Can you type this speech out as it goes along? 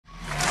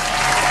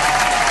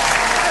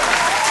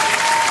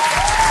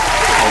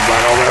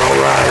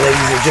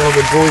and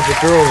gentlemen, boys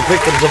and girls,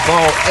 victims of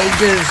all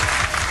ages.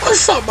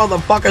 What's up,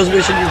 motherfuckers?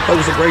 Wishing you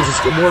folks a gracious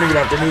good morning, good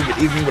afternoon,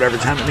 good evening, whatever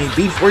time it may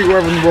be for you,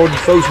 wherever in the world you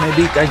folks may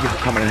be. Thank you for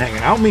coming and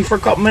hanging out with me for a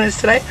couple minutes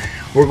today.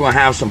 We're going to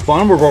have some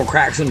fun. We're going to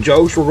crack some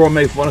jokes. We're going to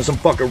make fun of some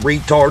fucking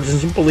retards and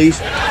some police.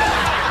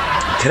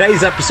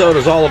 Today's episode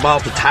is all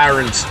about the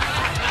tyrants.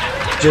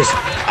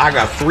 I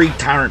got 3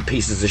 tyrant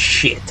pieces of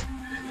shit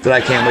that I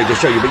can't wait to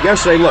show you. But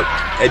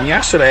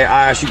yesterday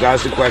I asked you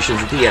guys the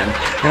questions at the end,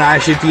 and I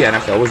asked you if the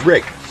NFL was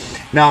rigged.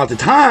 Now, at the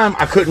time,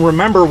 I couldn't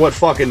remember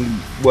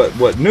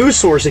what news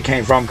source it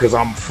came from because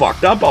I'm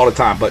fucked up all the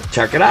time. But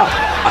check it out.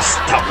 I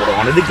stumbled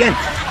on it again,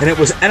 and it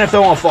was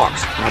NFL on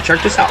Fox. Now,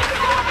 check this out.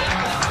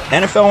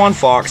 NFL on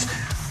Fox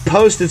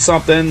posted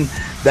something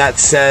that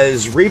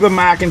says Reba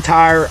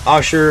McEntire,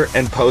 Usher,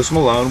 and Post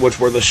Malone, which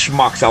were the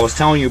schmucks I was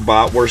telling you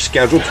about, were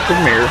scheduled to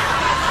premiere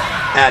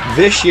at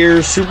this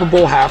year's Super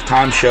Bowl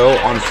halftime show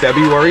on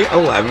February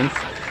 11th,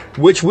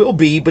 which will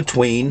be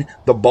between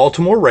the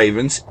Baltimore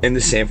Ravens and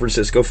the San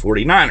Francisco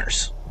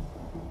 49ers.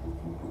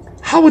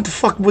 How the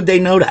fuck would they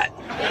know that?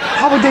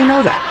 How would they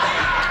know that?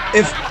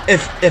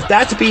 If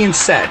that's being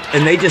said,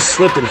 and they just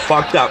slipped and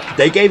fucked up,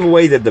 they gave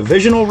away the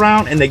divisional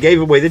round and they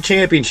gave away the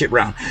championship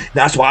round.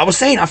 That's why I was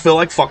saying I feel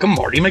like fucking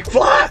Marty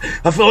McFly.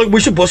 I feel like we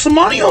should put some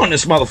money on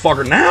this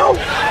motherfucker now.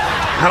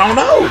 I don't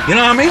know. You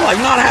know what I mean? Like,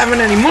 not having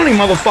any money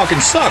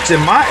motherfucking sucks. In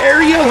my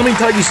area, let me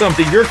tell you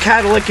something. Your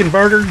catalytic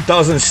converter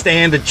doesn't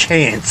stand a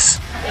chance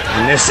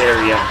in this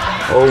area.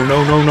 Oh, no.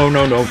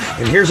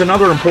 And here's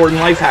another important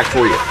life hack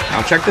for you.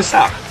 Now, check this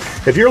out.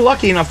 If you're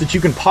lucky enough that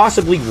you can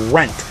possibly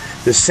rent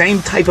the same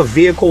type of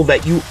vehicle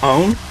that you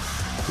own,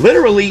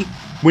 literally,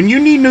 when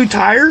you need new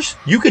tires,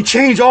 you could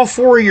change all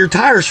 4 of your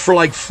tires for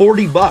like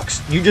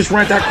 $40. You just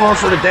rent that car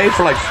for the day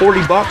for like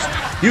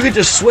 $40. You could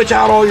just switch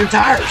out all your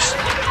tires.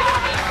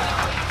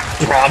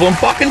 Problem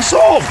fucking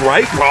solved,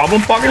 right?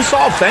 Problem fucking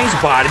solved. Thanks,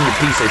 Biden, you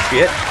piece of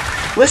shit.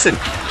 Listen,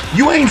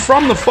 you ain't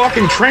from the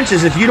fucking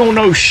trenches if you don't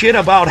know shit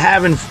about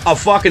having a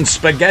fucking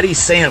spaghetti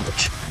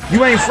sandwich.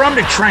 You ain't from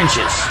the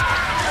trenches.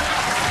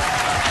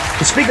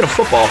 And speaking of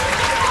football,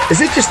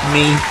 is it just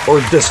me, or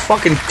does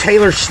fucking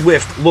Taylor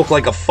Swift look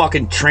like a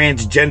fucking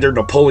transgender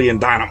Napoleon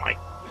Dynamite?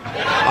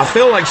 I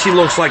feel like she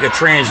looks like a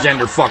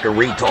transgender fucking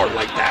retard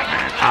like that,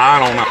 man.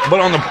 I don't know. But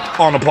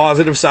on the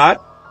positive side,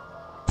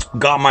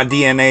 got my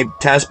DNA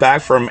test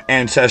back from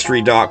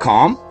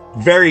Ancestry.com.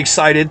 Very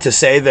excited to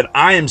say that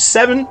I am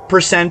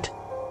 7%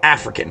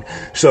 African.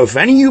 So if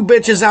any of you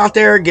bitches out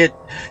there get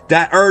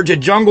that urge of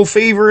jungle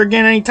fever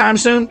again anytime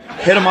soon,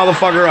 hit a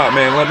motherfucker up,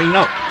 man. Let me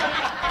know.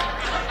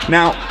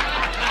 Now,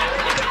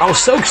 I was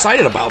so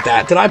excited about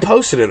that I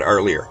posted it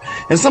earlier.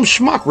 And some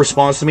schmuck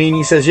responds to me and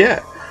he says,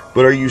 yeah,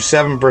 but are you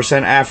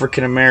 7%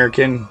 African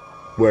American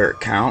where it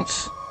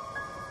counts?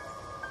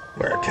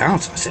 Where it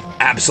counts? I said,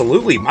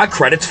 absolutely. My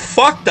credit's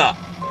fucked up.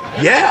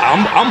 Yeah,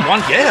 I'm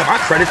one. Yeah, my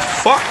credit's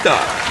fucked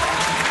up.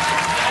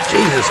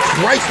 Jesus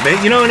Christ,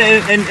 man. You know,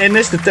 and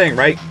that's the thing,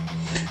 right?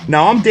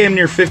 Now, I'm damn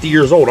near 50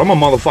 years old. I'm a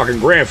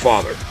motherfucking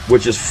grandfather,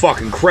 which is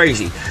fucking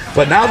crazy.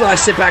 But now that I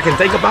sit back and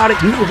think about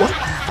it, you know what?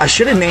 I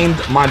should have named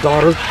my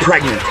daughter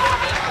Pregnant.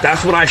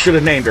 That's what I should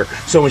have named her.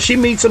 So when she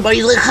meets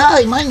somebody, like,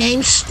 hi, my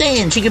name's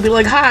Stan, she could be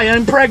like, hi,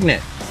 I'm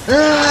pregnant.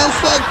 Oh,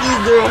 fuck you,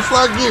 girl,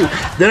 fuck you.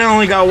 Then I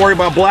only gotta worry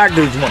about black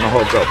dudes wanting to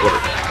hook up with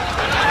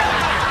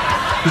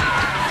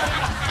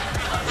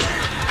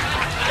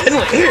her.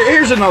 And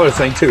here's another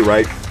thing, too,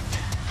 right?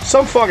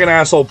 Some fucking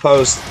asshole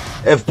posts,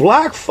 if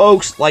black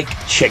folks like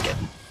chicken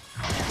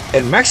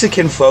and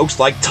Mexican folks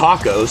like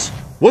tacos,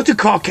 what do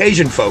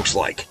Caucasian folks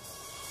like?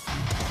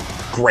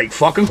 Great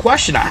fucking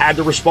question. I had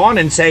to respond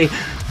and say,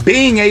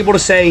 being able to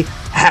say,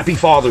 Happy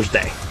Father's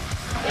Day.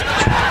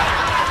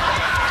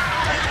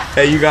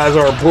 Hey, you guys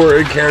are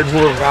important, cared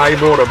for,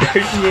 valuable, and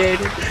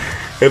appreciated.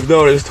 If no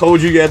one has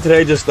told you yet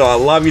today, just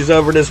love yous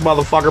over this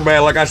motherfucker,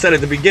 man. Like I said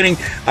at the beginning,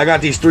 I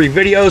got these 3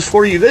 videos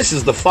for you. This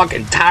is the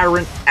fucking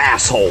Tyrant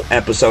asshole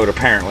episode,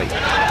 apparently.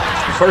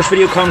 The first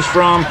video comes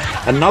from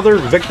another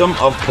victim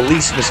of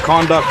police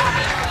misconduct.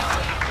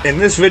 In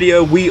this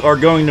video, we are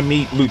going to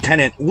meet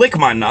Lieutenant Lick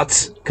My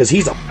Nuts, because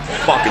he's a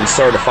fucking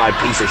certified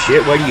piece of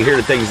shit. Wait till you hear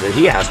the things that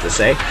he has to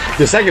say.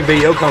 The second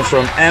video comes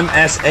from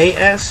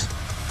MSAS,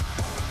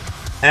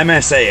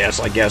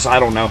 I guess, I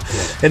don't know.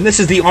 And this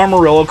is the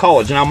Amarillo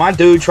College. Now, my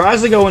dude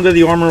tries to go into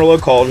the Amarillo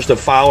College to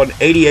file an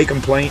ADA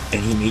complaint,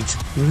 and he meets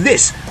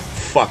this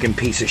fucking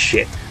piece of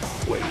shit.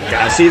 Wait, you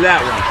gotta see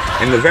that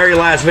one. And the very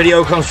last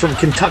video comes from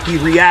Kentucky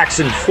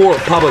Reaction for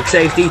Public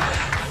Safety.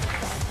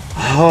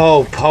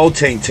 Oh,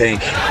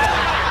 po-tink-tink.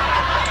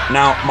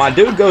 Now, my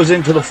dude goes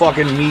into the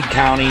fucking Meade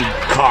County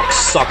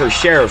cocksucker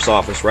sheriff's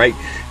office, right?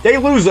 They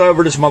lose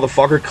over this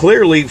motherfucker,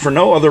 clearly for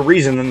no other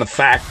reason than the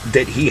fact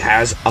that he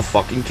has a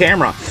fucking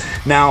camera.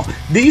 Now,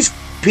 these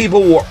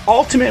people were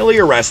ultimately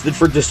arrested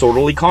for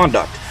disorderly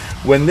conduct.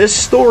 When this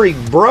story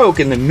broke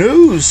and the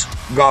news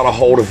got a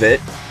hold of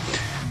it,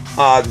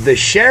 the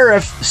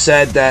sheriff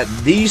said that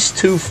these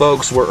 2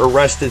 folks were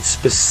arrested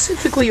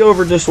specifically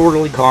over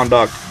disorderly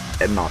conduct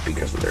and not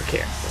because of their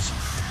cameras.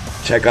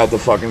 Check out the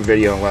fucking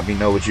video and let me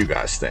know what you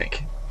guys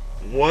think.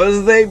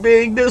 Was they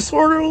being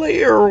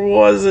disorderly, or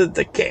was it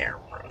the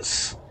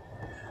cameras?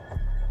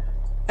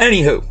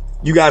 Anywho,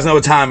 you guys know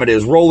what time it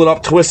is. Roll it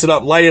up, twist it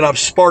up, light it up,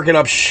 spark it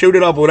up, shoot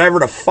it up, whatever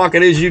the fuck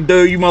it is you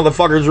do. You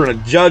motherfuckers are in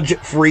a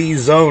judge-free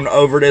zone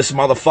over this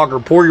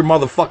motherfucker. Pour your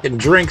motherfucking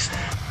drinks,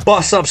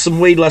 bust up some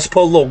weed, let's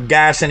put a little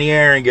gas in the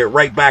air and get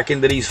right back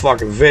into these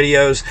fucking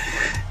videos.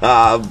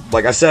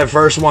 Like I said,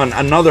 first one,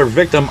 another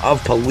victim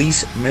of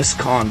police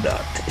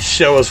misconduct.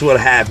 Show us what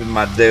happened,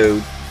 my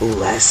dude.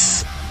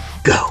 Let's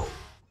go.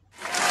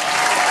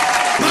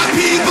 My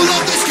people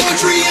of this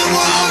country and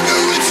we're under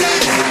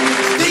attack.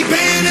 They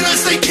banning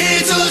us, they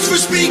cancel us for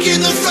speaking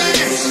the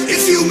facts.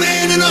 If you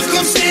man enough,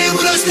 come stand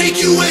with us,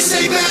 take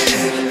USA back.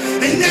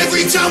 And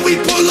every time we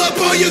pull up,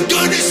 all you're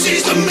gonna see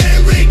is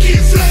American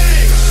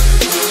flags.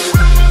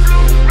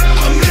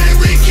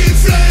 American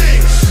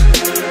flags.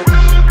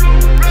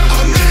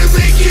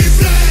 American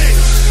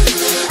flags.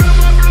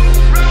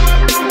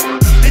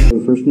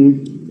 The first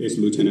name? It's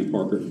Lieutenant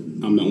Parker.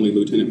 I'm the only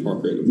Lieutenant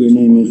Parker at the Your police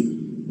name department.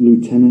 is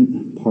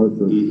Lieutenant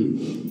Parker.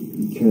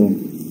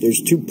 Okay.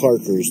 There's two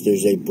Parkers.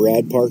 There's a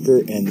Brad Parker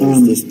and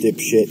there's this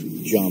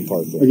dipshit John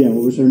Parker. Again,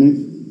 what was her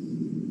name?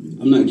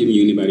 I'm not giving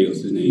you anybody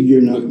else's name.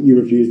 You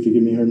refused to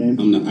give me her name?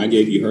 I'm not. I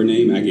gave you her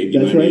name. I gave you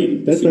That's my right.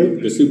 name. That's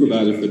right. The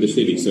supervisor for the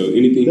city. So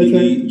anything That's you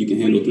right. need, you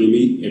can handle through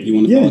me. If you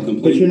want to Yeah, file a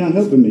complaint, but you're not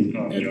helping me.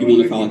 if you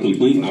want to file a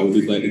complaint, I will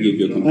be glad to give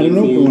you a I complaint don't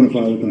know if I form. want to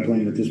file a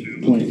complaint at this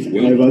point. Okay,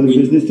 well, I have other when-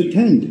 business to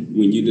tend.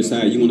 When you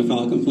decide you want to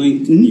file a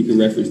complaint, you can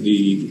reference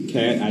the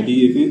CAT ID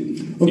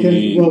event.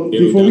 Okay, and well,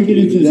 it'll before we get document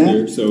into who's that,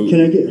 there. So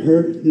can I get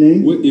her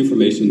name? what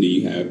information do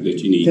you have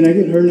that you need? Can I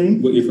get her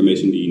name? What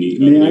information do you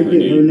need? May other I than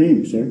get her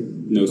name, sir?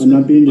 No, sir. I'm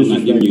not being I'm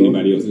not giving disrespectful. you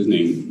anybody else's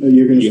name.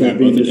 You're going to You start have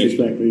being other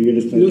disrespectful. You're going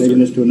to start No, taking sir.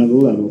 this to another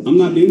level. I'm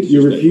not being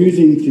disrespectful. You're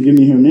refusing to give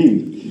me her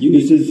name. You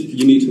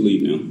need to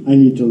leave now. I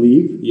need to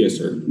leave? Yes,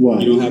 sir. Why?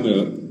 You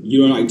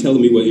don't like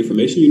telling me what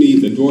information you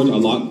need. The doors are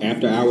locked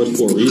after hours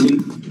for a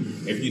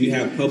reason. If you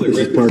have public Mrs.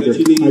 records Parker, that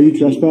you need, are you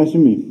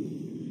trespassing me?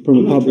 From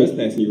I'm a not public?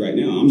 trespassing you right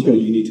now. I'm telling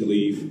you need to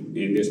leave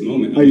in this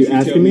moment. Are you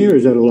Unless tell asking me, or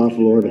is that a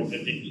lawful order?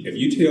 If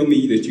you tell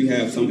me that you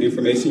have some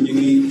information you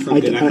need that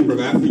I can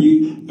provide for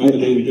you, other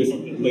than this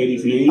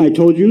lady's name, I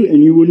told you,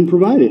 and you wouldn't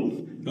provide it.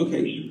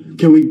 okay.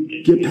 Can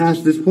we get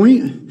past this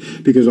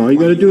point? Because all you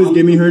got to do is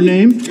give me her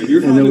name, If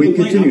you're and then we filing a complaint,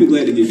 I'll be continue.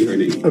 glad to give you her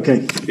name. Okay.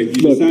 If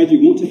you Look, decide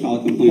you want to file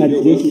a complaint, at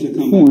you're welcome this to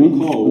come back point,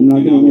 and call. I'm not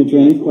and I going will to answer do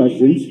any that for you.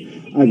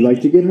 questions. I'd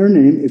like to get her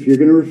name. If you're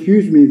going to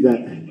refuse me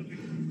that,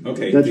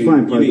 Okay, that's then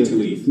fine, you Parker. need to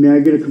leave. May I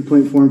get a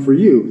complaint form for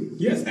you?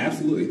 Yes,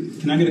 absolutely.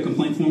 Can I get a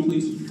complaint form,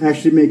 please?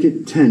 Actually, make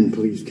it 10,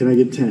 please. Can I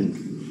get 10?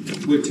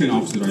 What 10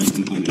 officers are you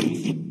complaining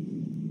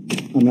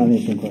I'm not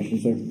answering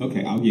questions, sir. on?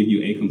 Okay, I'll give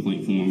you a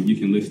complaint form. You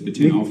can list the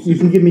 10 You officers.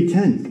 can give me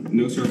 10.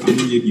 No, sir, I'm going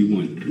to give you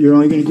one. You're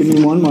only going to give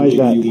me one? Why is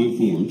I'll that? give you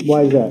one form.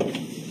 Why is that?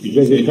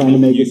 Because said you're trying to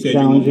make you it said you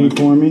want challenging one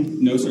for me?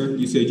 No, sir,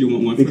 you said you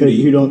want one for me. Because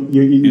you're And I'm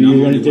going only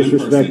to one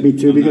disrespect person. me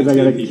too I'm because not I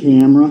got a 10 people.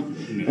 camera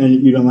No.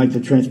 and you don't like the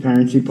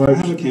transparency I part?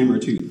 have a camera,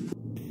 too.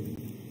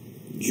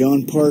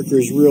 John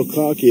Parker's real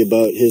cocky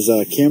about his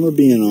camera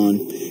being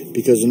on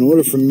because in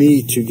order for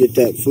me to get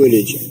that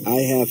footage,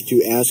 I have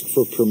to ask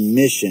for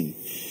permission.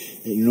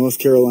 In North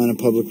Carolina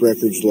public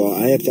records law,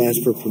 I have to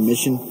ask for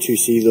permission to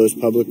see those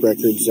public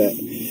records that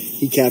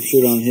he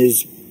captured on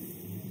his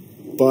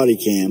body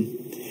cam.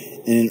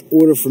 And in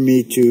order for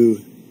me to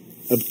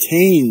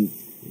obtain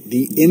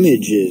the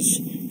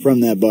images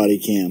from that body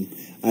cam,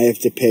 I have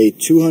to pay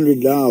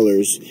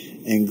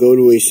 $200 and go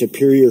to a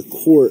superior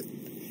court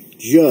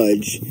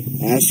judge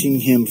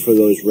asking him for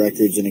those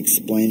records and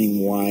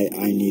explaining why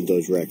I need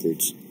those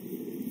records.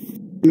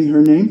 Give me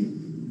her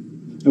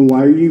name? And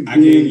why are you I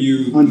gave you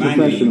being my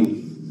unprofessional?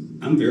 name.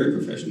 I'm very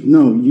professional.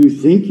 No, you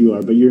think you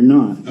are, but you're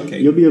not. Okay.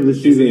 You'll be able to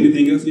see Is there the...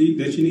 anything else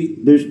that you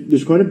need?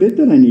 There's quite a bit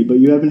that I need, but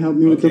you haven't helped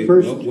me with the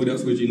first... Well, what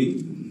else would you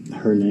need?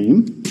 Her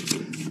name.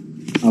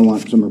 I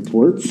want some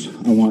reports.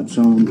 I want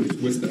some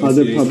What's the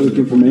other OCA public for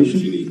the report information.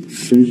 that you need? As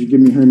soon as you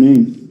give me her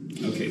name.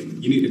 Okay,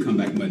 you need to come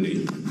back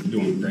Monday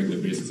during regular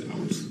business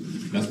hours.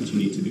 That's what you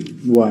need to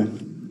do. Why?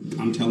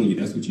 I'm telling you,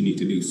 that's what you need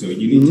to do. So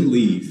you need to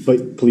leave.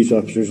 But police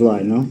officers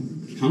lie, no?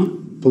 Huh?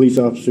 Police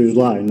officers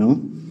lie,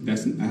 no? I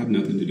have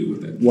nothing to do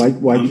with that. Why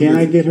I'm can't here-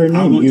 I get her I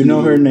name? want Do you to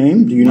know her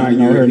name? Do you why not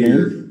know you're her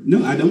here. name?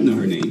 No, I don't know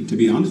her name, to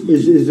be honest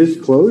with you. Is this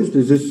closed?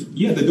 Is this...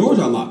 Yeah, the doors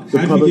are locked. The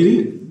How public- did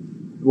you get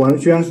in? Why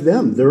don't you ask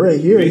them? They're right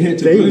here. They had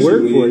to They push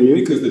work you for in you.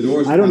 because the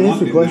doors I don't are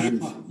answer locked at 9 questions.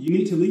 o'clock. You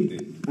need to leave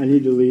then. I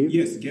need to leave?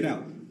 Yes, get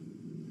out.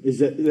 Is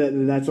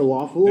that's a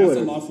lawful That's order?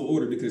 a lawful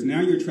order because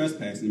now you're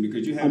trespassing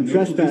because you have I'm no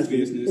police trespassing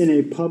business. in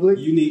a public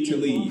You need to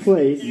leave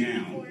place.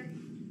 now.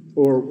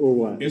 Or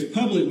what? It's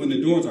public when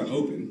the doors are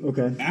open.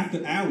 Okay.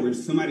 After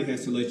hours, somebody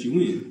has to let you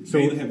in. So-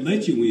 They have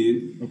let you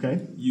in.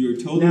 Okay. You're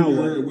told Now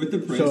you're what? with the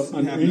press. So you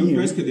I'm have in no here.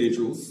 press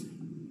credentials.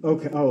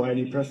 Okay. Oh, I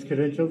need press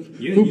credentials?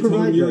 Yeah, Who you told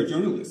provides me you're a those?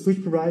 journalist. Who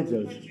provides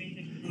those?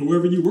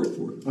 Whoever you work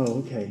for. Oh,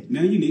 okay.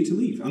 Now you need to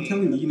leave. I'm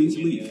telling you, you need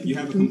to leave. You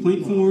have a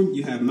complaint form.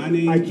 You have my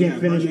name. I you can't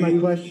have finish her my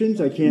name.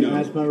 questions? I can't No.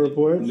 ask my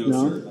reports? No,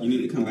 sir. You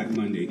need to come back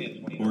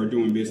Monday. or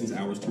during business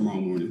hours tomorrow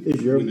morning.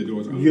 Is when the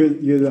doors are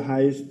you're the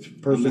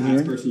highest person I'm the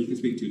highest here? person you can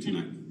speak to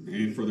tonight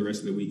and for the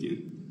rest of the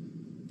weekend.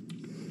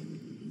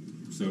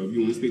 So if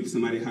you want to speak to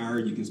somebody higher,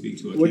 you can speak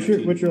to a What's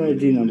captain. your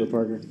ID number,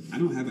 Parker? I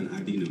don't have an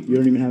ID number. You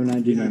don't even have an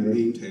ID we number? have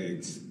name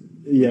tags.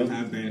 Yeah. We don't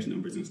have badge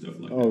numbers and stuff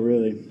like that. Oh,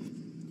 really?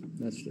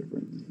 That's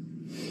different.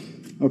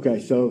 Okay,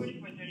 so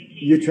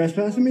you're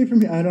trespassing me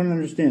from here? I don't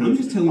understand. I'm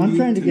just telling you, I'm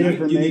trying to get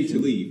information. You need to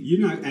leave.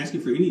 You're not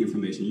asking for any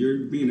information. You're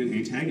being an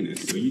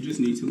antagonist, so you just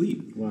need to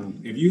leave. Wow.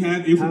 If you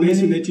have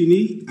information that you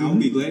need, I'll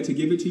be glad to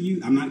give it to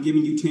you. I'm not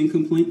giving you 10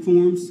 complaint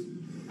forms.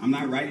 I'm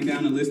not writing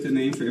down a list of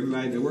names for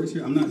everybody that works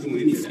here. I'm not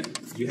doing any of that.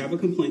 You have a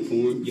complaint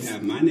form. You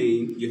have my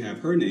name. You have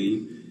her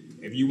name.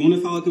 If you want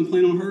to file a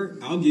complaint on her,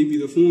 I'll give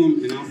you the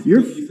form and I'll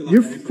You're fill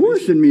out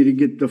forcing me to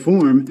get the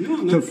form, No,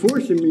 I'm to not.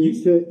 forcing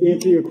me to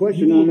answer your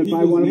question on if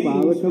I want to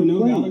file a for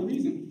no valid complaint.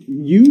 reason.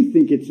 You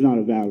think it's not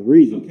a valid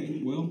reason.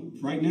 Okay, well,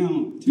 right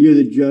now, You're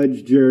the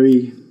judge,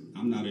 jury.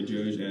 I'm not a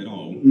judge at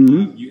all.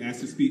 Mhm. You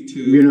asked to speak to...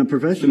 You're not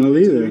professional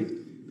somebody either. tonight.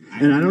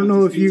 And I don't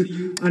know if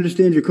you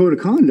understand your code of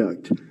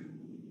conduct.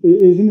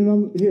 Isn't it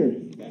on here?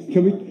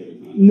 Can we?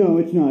 No,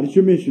 it's not. It's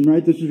your mission,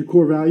 right? This is your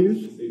core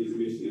values.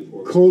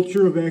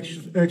 Culture of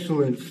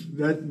excellence.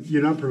 That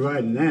you're not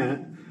providing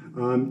that.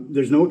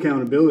 There's no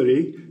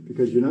accountability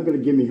because you're not going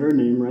to give me her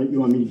name, right? You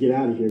want me to get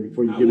out of here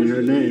before you give me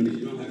her name.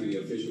 You don't have any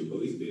official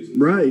police business.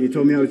 Right. You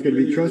told me I was going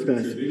to be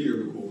trespassing.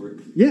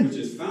 Yeah. Which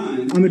is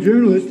fine. I'm a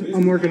journalist.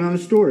 I'm working on a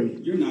story.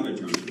 You're not a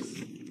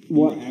journalist.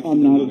 What?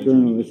 I'm not a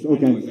journalist. I know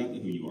Okay. exactly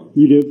who you are.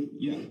 You do?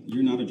 Yeah,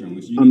 you're not a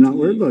journalist. I'm not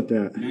worried about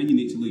that. Now you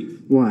need to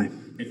leave. Why?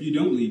 If you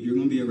don't leave, you're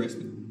going to be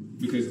arrested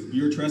because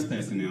you're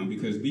trespassing now.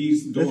 Because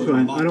these doors That's are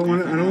fine. locked. I don't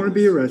want to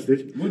be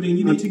arrested. Well, then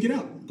you need to get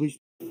out. Please.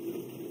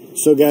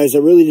 So, guys, I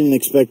really didn't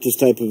expect this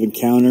type of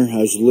encounter. I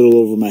was a little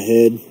over my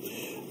head,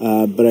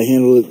 but I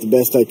handled it the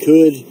best I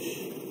could.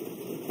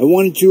 I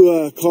wanted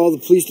to call the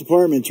police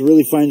department to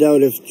really find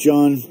out if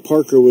John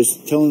Parker was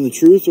telling the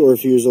truth or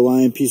if he was a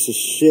lying piece of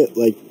shit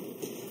like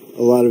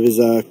a lot of his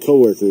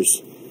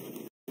coworkers.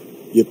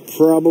 You're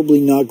probably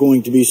not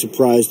going to be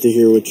surprised to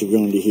hear what you're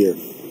going to hear.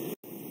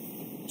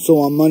 So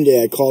on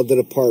Monday, I called the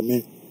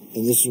department,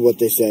 and this is what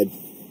they said.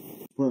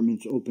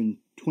 Department's open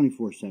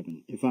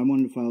 24/7. If I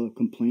wanted to file a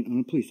complaint on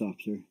a police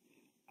officer,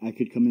 I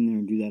could come in there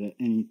and do that at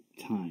any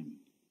time.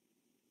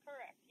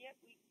 Correct. Yep.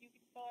 You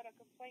can fill out a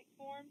complaint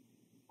form,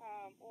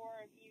 or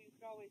you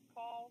can always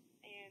call,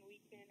 and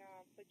we can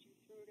put you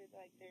through to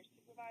like their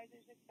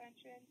supervisor's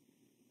extension.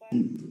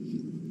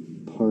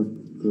 But Parker.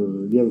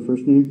 Do you have a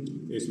first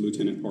name? It's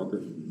Lieutenant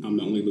Parker. I'm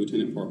the only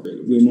Lieutenant Parker at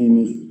the Your police name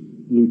department. is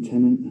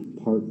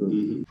Lieutenant Parker.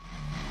 Mm-hmm.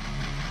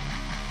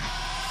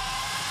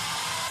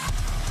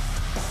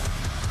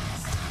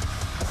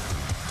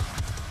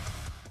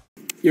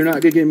 You're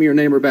not going to give me your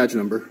name or badge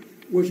number.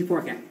 Where's your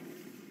park at?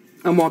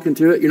 I'm walking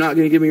to it. You're not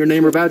going to give me your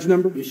name or badge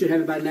number? You should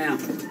have it by now.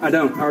 I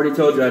don't. I already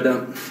told you I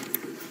don't.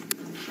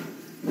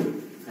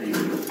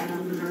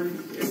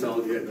 It's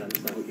all good, brother.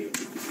 It's all good.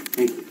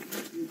 Thank you.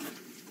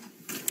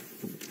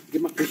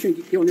 Make sure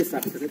you get on this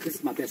side because this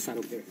is my best side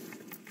over there.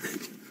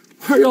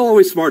 Why are you all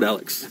always smart,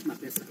 Alex? That's my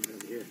best side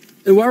over here.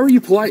 And why were you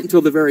polite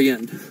until the very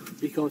end?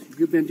 Because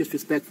you've been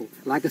disrespectful.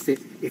 Like I said,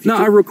 if No,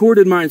 I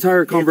recorded my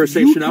entire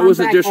conversation. I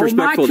wasn't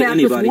disrespectful to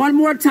anybody. One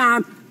more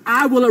time,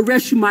 I will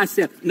arrest you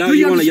myself. No, Do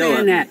you want to yell at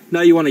understand me. that?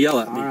 No, you want to yell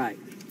at me. All right.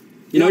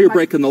 You know you're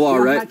breaking the law,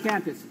 Get right? off my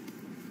campus.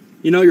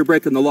 You know you're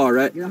breaking the law,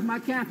 right? Get off my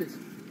campus.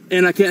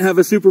 And I can't have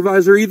a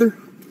supervisor either?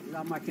 Get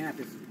off my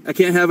campus. I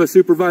can't have a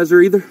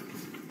supervisor either?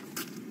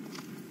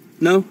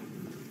 No?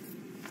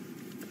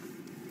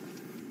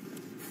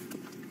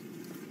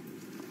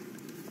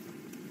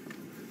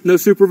 No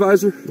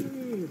supervisor?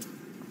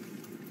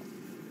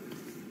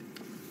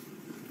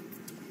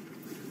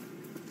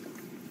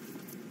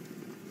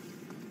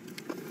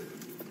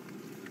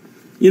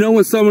 You know,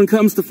 when someone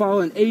comes to file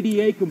an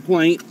ADA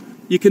complaint,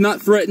 you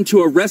cannot threaten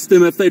to arrest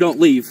them if they don't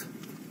leave.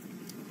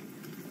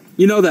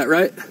 You know that,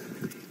 right?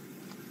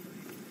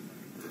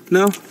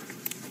 No?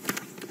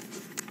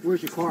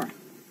 Where's your car?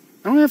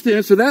 I don't have to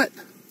answer that.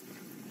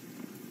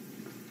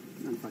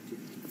 None about you.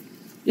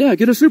 Yeah,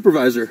 get a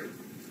supervisor.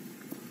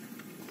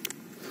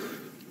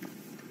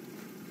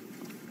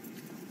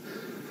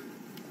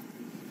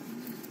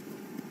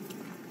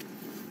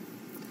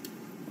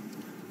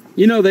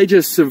 You know they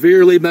just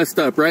severely messed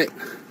up, right?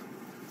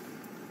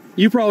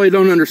 You probably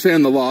don't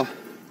understand the law.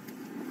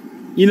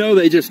 You know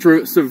they just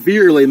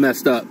severely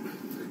messed up.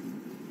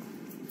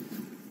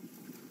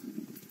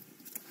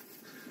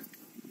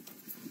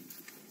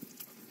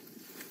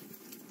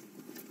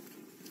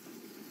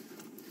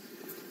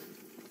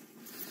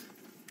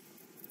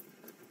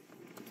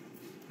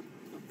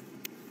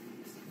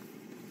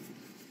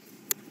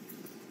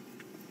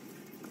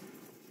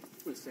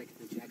 Wait a second,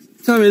 Jackson.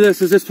 Tell me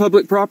this, is this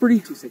public property?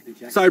 2 seconds,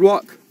 Jackson.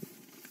 Sidewalk?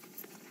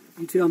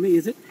 You tell me,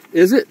 is it?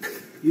 Is it?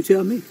 You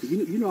tell me.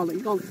 You know all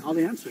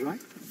the answers, right?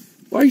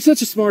 Why are you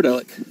such a smart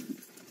aleck?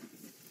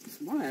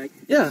 Smart aleck?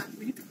 Yeah. What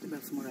are you talking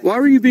about, smart aleck? Why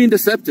were you being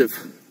deceptive?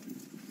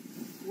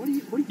 What are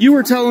you You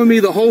were telling me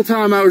the whole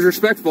time I was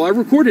respectful. I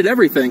recorded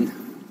everything.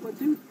 But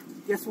dude,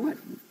 guess what?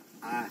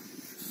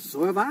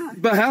 So have I.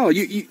 But how?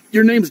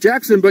 Your name's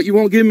Jackson, but you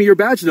won't give me your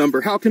badge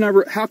number. How can I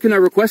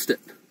request it?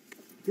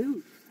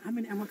 Dude, how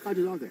many animal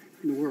colleges are there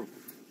in the world?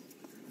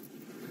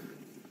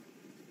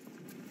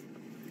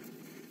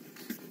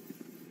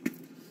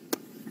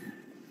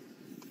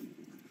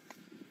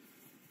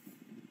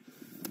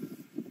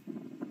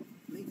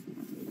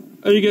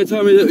 Are you gonna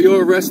tell me that you'll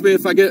arrest me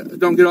if I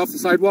don't get off the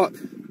sidewalk?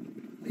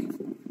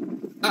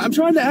 I'm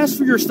trying to ask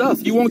for your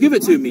stuff. You won't give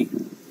it to me.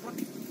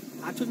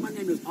 I told my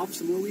name is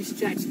Officer Maurice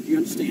Jackson. Do you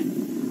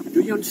understand?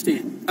 Do you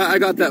understand? I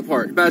got that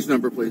part. Badge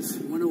number, please.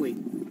 108.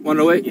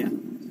 108? Yeah.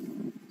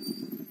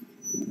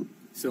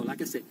 So,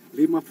 like I said,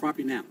 leave my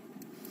property now.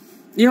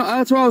 You know,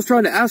 that's why I was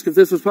trying to ask if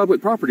this was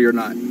public property or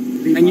not.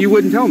 And you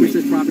wouldn't tell me.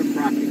 This is private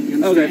property. You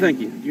understand? Okay, thank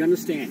you. Do you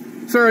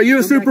understand? Sir, are you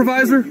a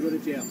supervisor? You go to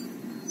jail.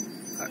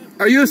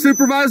 Are you a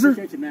supervisor?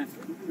 Appreciate you, man.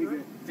 We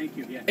good. Thank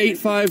you. Yeah.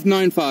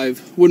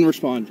 8595. Wouldn't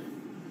respond.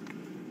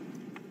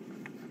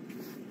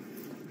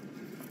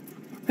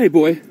 Hey,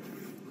 boy.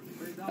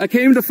 I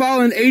came to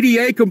file an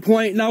ADA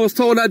complaint and I was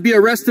told I'd be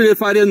arrested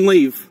if I didn't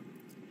leave.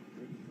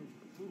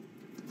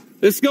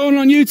 It's going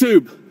on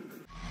YouTube.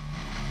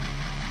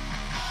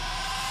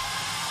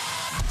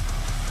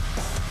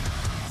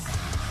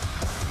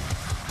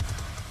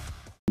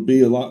 Would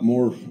be a lot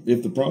more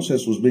if the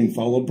process was being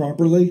followed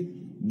properly.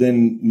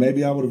 Then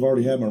maybe I would have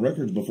already had my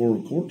records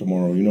before court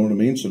tomorrow. You know what I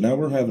mean? So now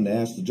we're having to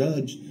ask the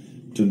judge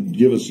to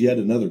give us yet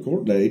another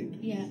court date.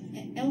 Yeah,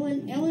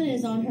 Ellen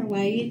is on her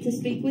way to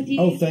speak with you.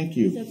 Oh, thank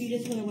you. So if you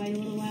just want to wait a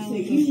little while, so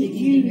you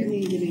need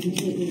to be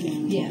completely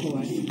down.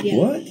 Yeah.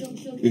 What?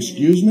 She'll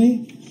Excuse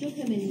me? She'll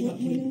come in and talk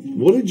to you.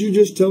 What did you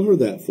just tell her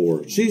that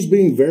for? She's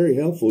being very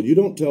helpful. You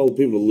don't tell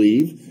people to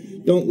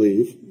leave. Don't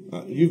leave.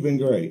 You've been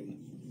great.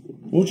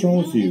 What's wrong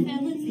with you?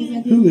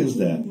 Who is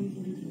that?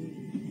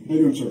 How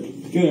you doing, sir?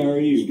 Good, how are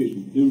you? Excuse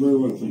me. Doing very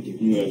well, thank you.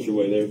 You got your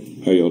way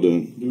there. How y'all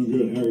doing? Doing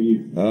good, how are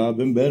you? I've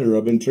been better.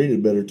 I've been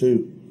treated better,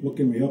 too. What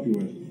can we help you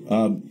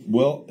with?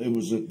 Well, it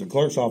was at the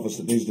clerk's office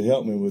that needs to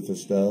help me with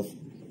this stuff.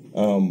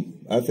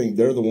 I think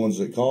they're the ones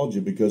that called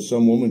you because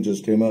some woman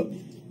just came up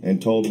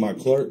and told my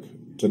clerk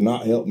to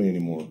not help me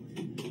anymore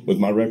with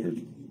my record,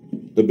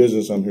 the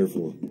business I'm here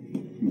for.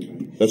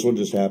 Okay. That's what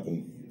just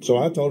happened. So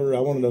I told her I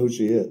want to know who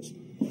she is.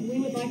 We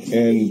would like to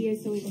know who she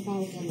is so we can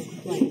follow up on the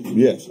complaint.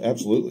 Yes,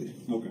 absolutely.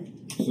 Okay.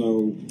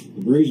 So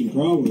the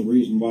the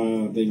reason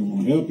why they don't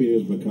want to help you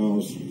is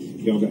because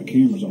y'all got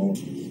cameras all.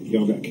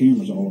 Y'all got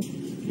cameras all.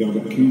 Y'all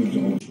got cameras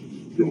all.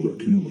 Y'all got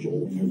cameras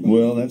all.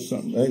 Well, that's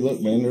something. Hey,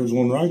 look, man, there's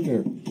one right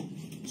there.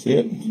 See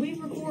it? We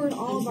record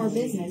all of our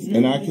business.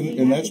 And I can,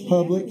 and that's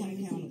public.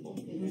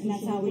 And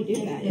that's how we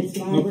do that, is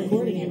by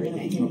recording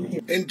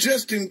everything. And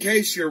just in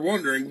case you're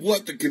wondering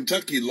what the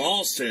Kentucky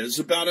law says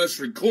about us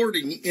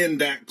recording in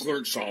that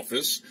clerk's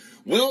office,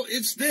 well,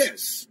 it's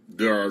this.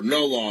 There are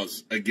no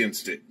laws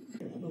against it.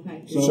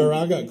 Okay. So, sir,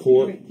 I got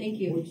court. Right, thank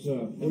you.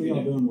 What are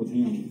y'all doing with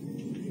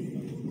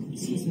him?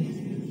 Excuse me.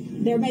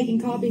 They're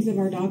making copies of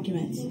our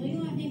documents. The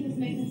legal, I think, is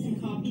making some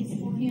copies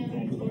for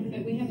him,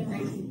 but we have the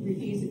right to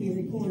refuse if you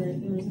record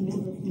it. There is an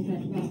order from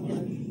Judge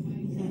Butler.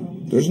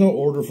 There's no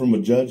order from a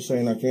judge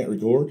saying I can't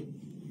record?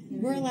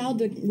 We're allowed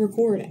to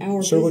record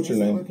our Sir, what's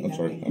business your that name? we're I'm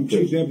sorry. I'm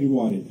Chief Deputy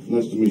Whited.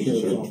 Nice to meet you,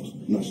 sir.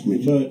 Nice to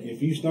meet you. But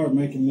if you start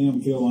making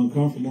them feel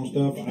uncomfortable and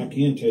stuff, I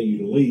can tell you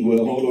to leave.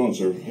 Well, hold on,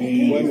 sir.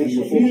 And if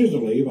you refuse to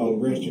leave,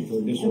 I'll arrest you for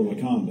disorderly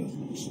conduct.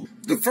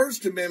 The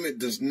First Amendment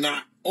does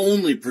not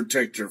only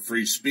protect your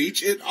free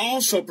speech, it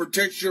also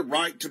protects your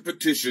right to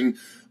petition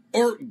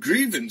or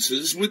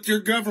grievances with your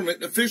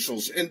government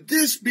officials. And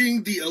this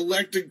being the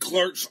elected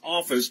clerk's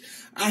office,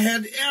 I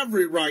had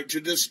every right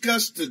to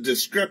discuss the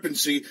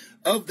discrepancy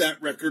of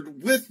that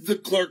record with the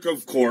clerk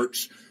of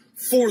courts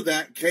for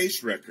that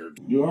case record.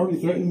 You already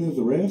threatened me with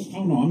arrest?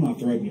 Oh, no, I'm not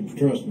threatening you.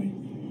 Trust me.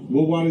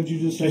 Well, why did you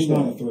just say That's that?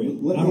 not a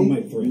threat. I don't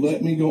make threats.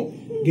 Let me go.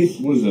 What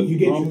is it? You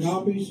get your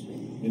copies?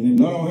 And then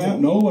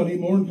No, I need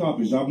more than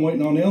copies. I'm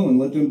waiting on Ellen.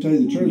 Let them tell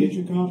you the truth. Get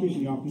your copies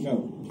and y'all can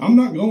go. I'm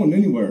not going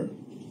anywhere.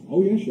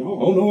 Oh, yes, y'all.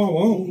 Oh, no, I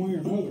won't. One way or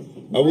another.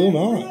 I will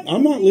not.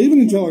 I'm not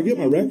leaving until I get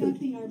my record.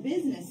 Our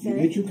business, You sir.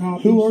 get your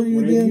copies. Who are you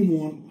whatever again? You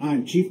want.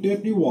 I'm Chief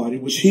Deputy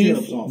Whited with the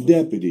Sheriff's Chief Office.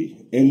 Deputy.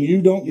 And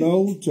you don't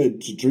know to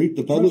treat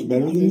the public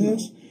better than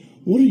this?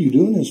 What are you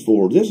doing this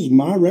for? This is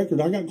my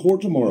record. I got court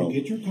tomorrow.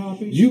 You get your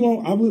copies. You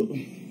won't. I will.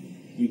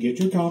 You get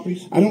your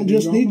copies. I don't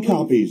just need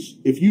copies.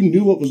 If you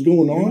knew what was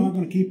going You're not on,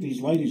 going to keep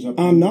these ladies up.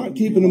 I'm not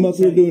keeping them up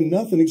there doing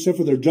nothing except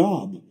for their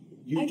job.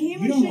 You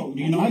don't know.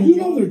 Do you know I their do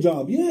job? know their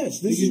job. Yes,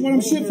 this is what I'm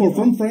What is sent their for job?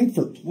 from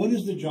Frankfurt. What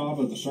is the job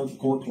of the circuit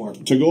court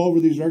clerk? To go over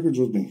these records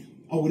with me.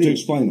 Oh, it to is.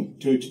 explain them.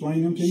 To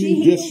explain them to She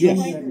you? handles Yes.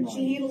 the records.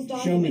 She handles Show me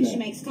documents. She that.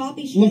 makes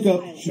copies. She Look does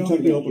up. files. She took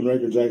the open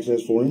records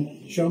access for him.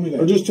 Show me that.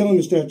 Or just tell him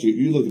the statute.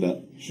 You look it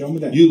up. Show me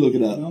that. You look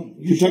it up. No,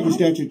 you Kentucky show me.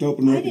 statute to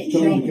open I records.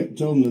 didn't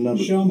Tell him the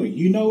number. Show me.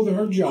 You know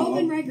her job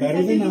Open records better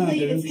have than been I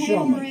completed. do. It's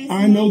Show me. KRS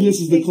I know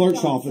this is the 96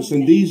 clerk's dot office,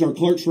 something. and these are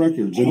clerk's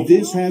records, and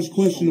this has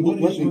questionable.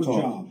 What Let is me her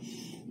talk. job?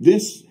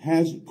 This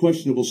has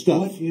questionable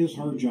stuff. What is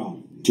her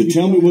job? To You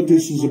tell me don't what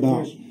this answer is my about.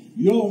 question.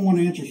 You all want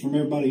answers from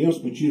everybody else,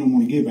 but you don't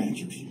want to give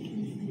answers.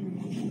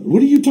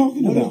 What are you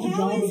talking about?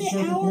 How is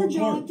it our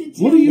job to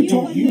tell What are you you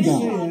talking what your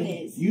about? job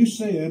is? You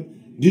said.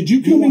 Did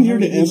you come in here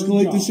to want her do her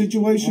escalate the job.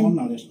 situation? No, I'm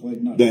not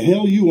escalating nothing. The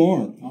hell you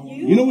aren't.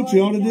 You know what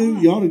you ought to do?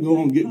 You ought to go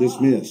on and get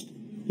dismissed.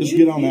 Just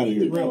get on out of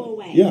here.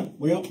 Yeah.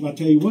 Well, I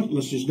tell you what.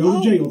 Let's just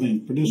go to jail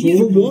then for this.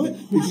 For what?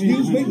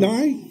 Excuse me,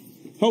 Nye.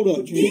 Hold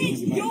up. Get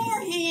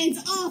your hands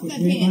off of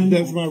him.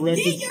 That's my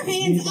record. Get your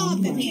hands off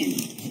of him.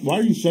 Why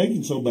are you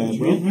shaking so bad,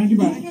 bro?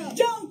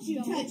 Don't you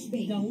touch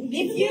me.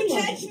 If you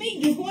touch me,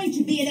 you're going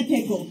to be in a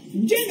pickle.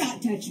 Do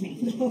not touch me.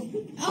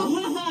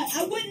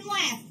 I wouldn't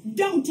laugh.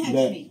 Don't touch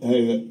me.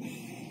 Hey,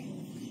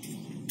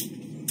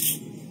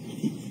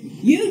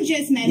 You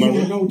just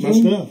messed up. my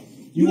stuff.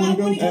 You want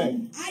to go?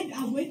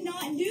 I would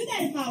not do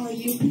that if I were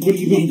you. What are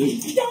you going to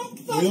do? Don't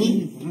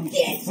fucking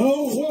get.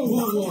 Oh,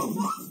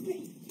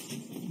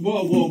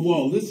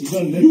 whoa. This is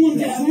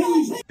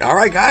unnecessary. All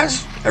right,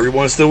 guys.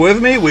 Everyone's still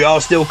with me. We all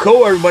still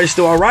cool. Everybody's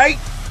still all right.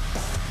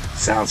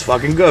 Sounds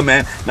fucking good,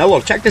 man. Now,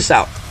 look, check this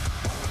out.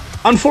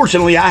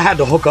 Unfortunately, I had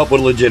to hook up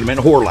with a legitimate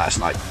whore last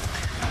night.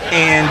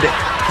 And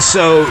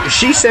so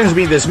she sends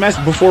me this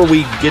message before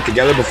we get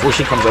together, before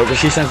she comes over.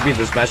 She sends me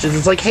this message.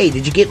 It's like, hey,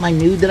 did you get my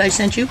nude that I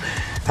sent you?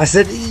 I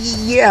said,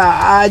 yeah,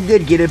 I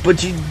did get it,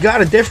 but you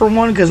got a different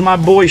one? Because my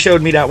boy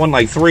showed me that one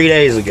like 3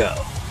 days ago.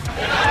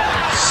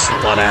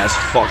 Slut ass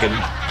fucking.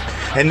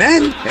 And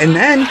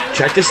then,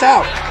 check this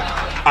out.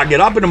 I get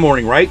up in the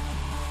morning, right?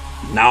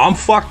 Now I'm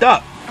fucked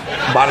up.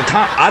 By the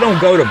time I don't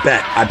go to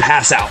bed, I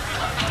pass out.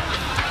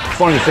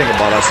 Funny thing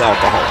about us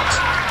alcoholics.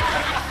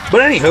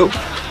 But anywho,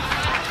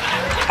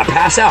 I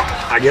pass out.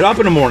 I get up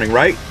in the morning,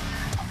 right?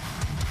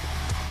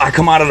 I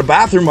come out of the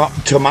bathroom.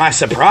 To my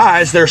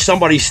surprise, there's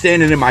somebody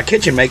standing in my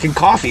kitchen making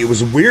coffee. It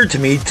was weird to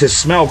me to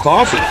smell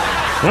coffee.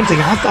 And I'm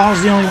thinking, I thought I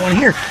was the only one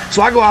here.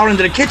 So I go out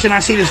into the kitchen. I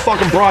see this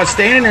fucking broad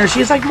standing there.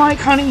 She's like, Mike,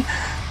 honey,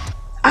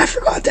 I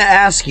forgot to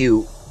ask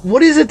you,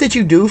 what is it that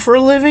you do for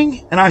a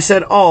living? And I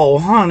said, oh,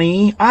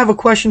 honey, I have a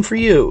question for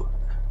you.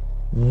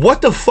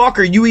 What the fuck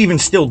are you even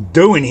still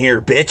doing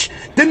here, bitch?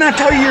 Didn't I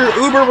tell you your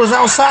Uber was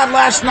outside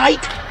last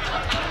night?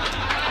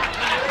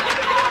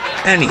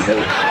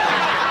 Anywho.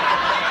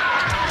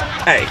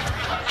 Hey.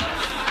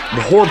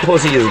 The whore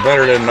pussy is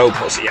better than no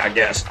pussy, I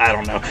guess. I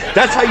don't know.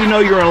 That's how you know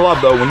you're in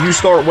love, though, when you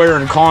start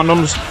wearing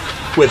condoms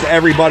with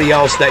everybody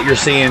else that you're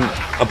seeing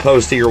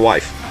opposed to your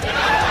wife.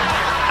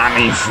 I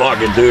mean,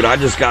 fucking, dude, I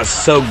just got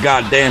so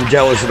goddamn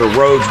jealous of the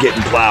roads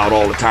getting plowed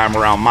all the time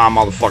around my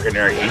motherfucking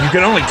area. You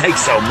can only take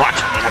so much.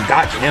 I mean, I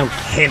got you, don't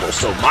handle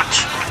so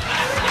much.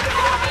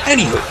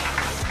 Anywho,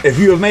 if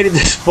you have made it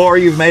this far,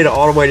 you've made it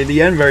all the way to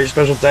the end. Very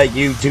special thank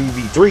you to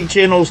the 3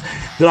 channels.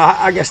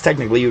 I guess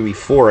technically it would be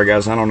 4, I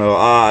guess. I don't know.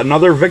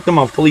 Another Victim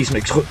of Police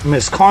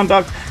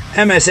Misconduct,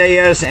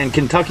 MSAS, and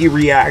Kentucky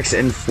Reacts,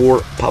 and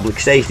for Public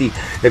Safety.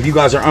 If you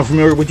guys are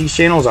unfamiliar with these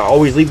channels, I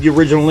always leave the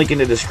original link in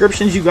the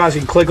descriptions. You guys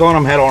can click on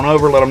them, head on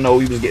over, let them know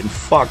we was getting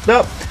fucked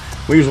up.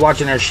 We was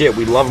watching their shit.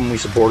 We love them, we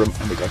support them,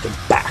 and we got their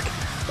back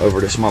over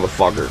this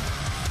motherfucker.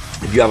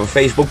 If you have a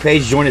Facebook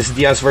page, join us at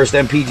the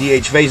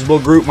USVSTHEMPGH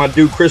Facebook group. My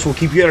dude Chris will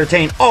keep you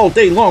entertained all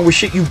day long with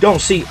shit you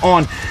don't see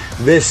on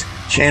this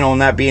channel.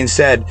 And that being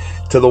said,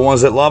 to the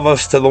ones that love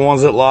us, to the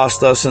ones that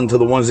lost us, and to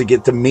the ones that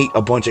get to meet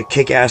a bunch of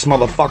kick-ass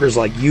motherfuckers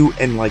like you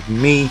and like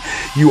me,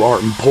 you are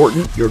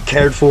important, you're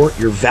cared for,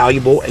 you're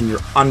valuable, and you're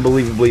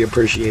unbelievably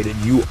appreciated.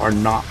 You are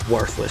not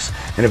worthless.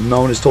 And if no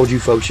one has told you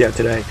folks yet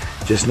today,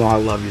 just know I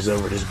love yous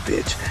over this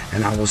bitch.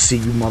 And I will see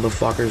you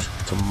motherfuckers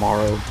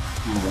tomorrow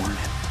morning.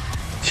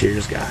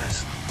 Cheers,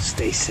 guys.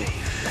 Stay safe.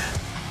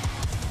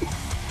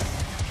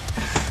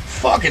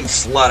 Fucking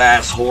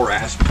slut-ass,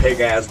 whore-ass,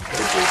 pig-ass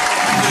bitches.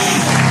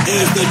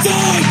 It's the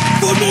time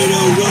for me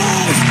to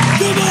rise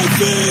to my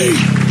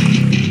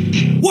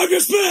feet. Wipe your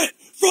spit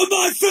from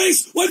my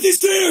face. Wipe these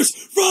tears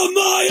from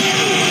my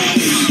eyes.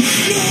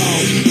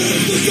 Now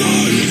is the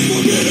time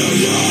for me to